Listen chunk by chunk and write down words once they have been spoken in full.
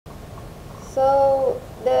So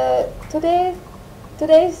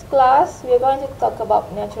today's class we are going to talk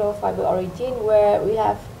about natural fiber origin, where we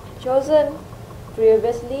have chosen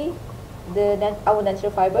previously our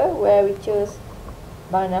natural fiber, where we chose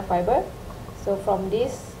banana fiber. So from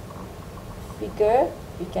this figure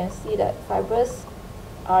we can see that fibers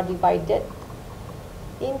are divided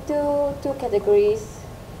into two categories.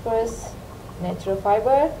 First, natural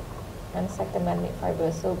fiber, and second, man-made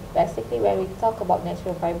fiber. So basically when we talk about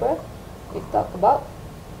natural fiber, we talk about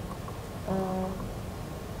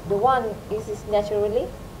the one is naturally,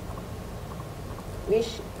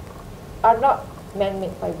 which are not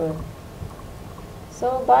man-made fiber.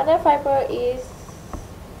 So banana fiber is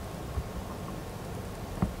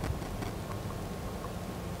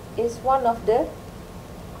one of the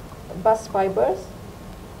bast fibers,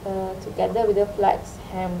 together with the flax,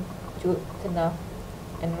 hemp, jute, kenaf,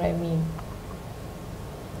 and rami.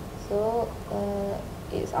 So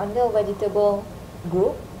it's under vegetable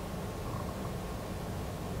group,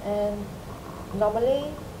 and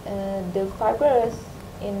normally the fibers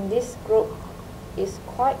in this group is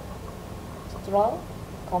quite strong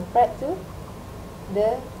compared to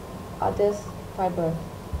the other fiber.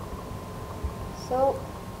 So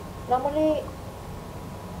normally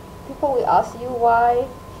people will ask you why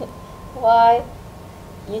why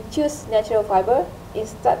you choose natural fiber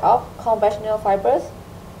instead of conventional fibers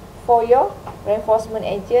for your reinforcement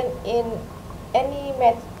agent in any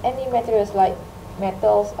materials like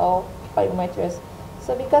metals or fiber materials.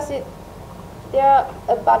 So because they are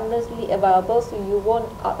abundantly available, so you won't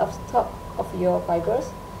out of stock of your fibers.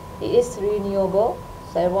 It is renewable,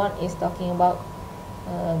 so everyone is talking about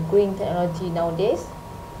green technology nowadays.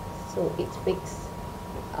 So it fixes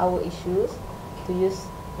our issues to use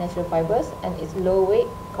natural fibers, and it's low weight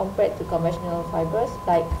compared to conventional fibers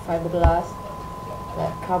like fiberglass,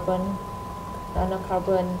 like carbon,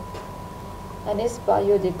 nanocarbon, and it's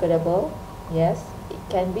biodegradable. Yes, it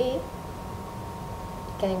can be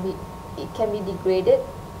degraded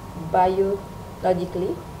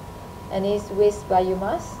biologically, and it's waste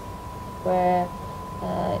biomass, where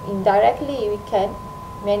indirectly we can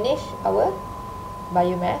manage our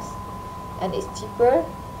biomass, and it's cheaper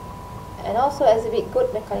and also exhibit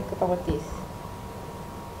good mechanical properties.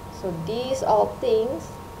 So these all things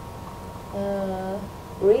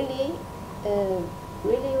really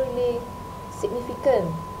significant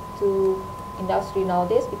to industry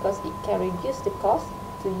nowadays, because it can reduce the cost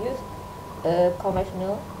to use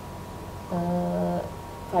conventional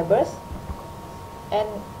fibers, and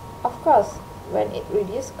of course when it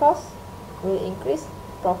reduces cost will increase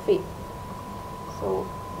profit. So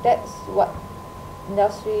that's what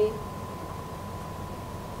industry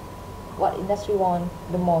want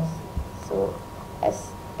the most. So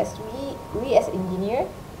as we as engineer,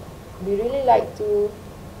 we really like to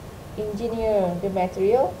engineer the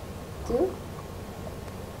material to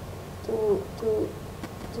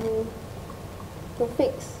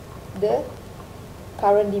fix the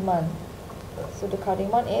current demand. So the current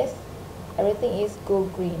demand is everything is go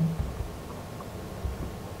green.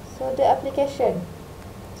 So the application.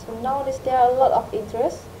 So nowadays there are a lot of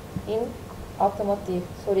interest in automotive.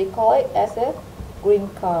 So they call it as a green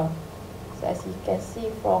car. So as you can see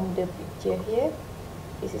from the picture here,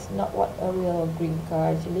 this is not what a real green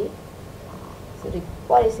car actually. So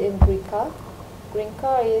what is a green car? Green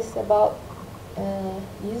car is about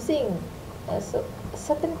using a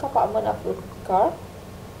certain compartment of the car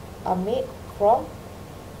are made from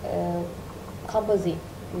composite,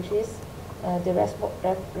 which is the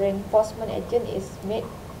reinforcement agent is made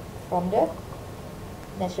from the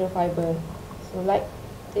natural fiber. So like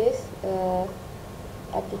this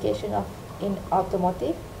application of in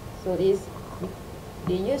automotive, so they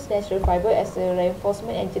use natural fiber as a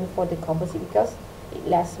reinforcement agent for the composite, because it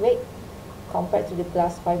less weight compared to the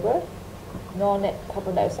glass fiber, no net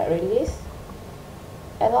carbon dioxide release,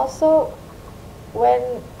 and also when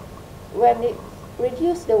it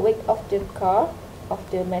reduce the weight of the car, of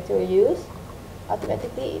the material used,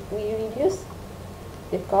 automatically it will reduce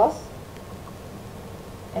the cost,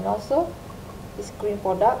 and also this green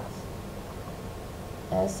products,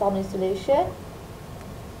 sound insulation,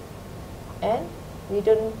 and we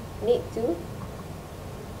don't need to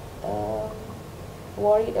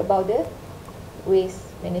worry about the waste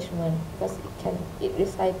management, because it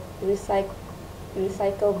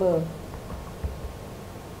recyclable.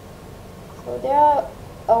 So there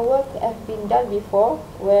are work have been done before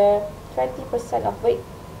where 20% of weight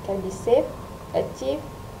can be achieved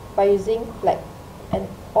by using black and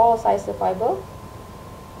all size of fiber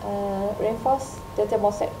reinforce the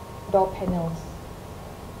thermoset door panels.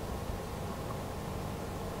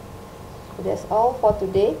 So that's all for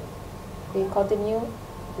today. we continue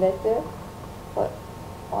later for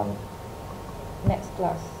on next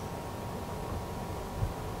class.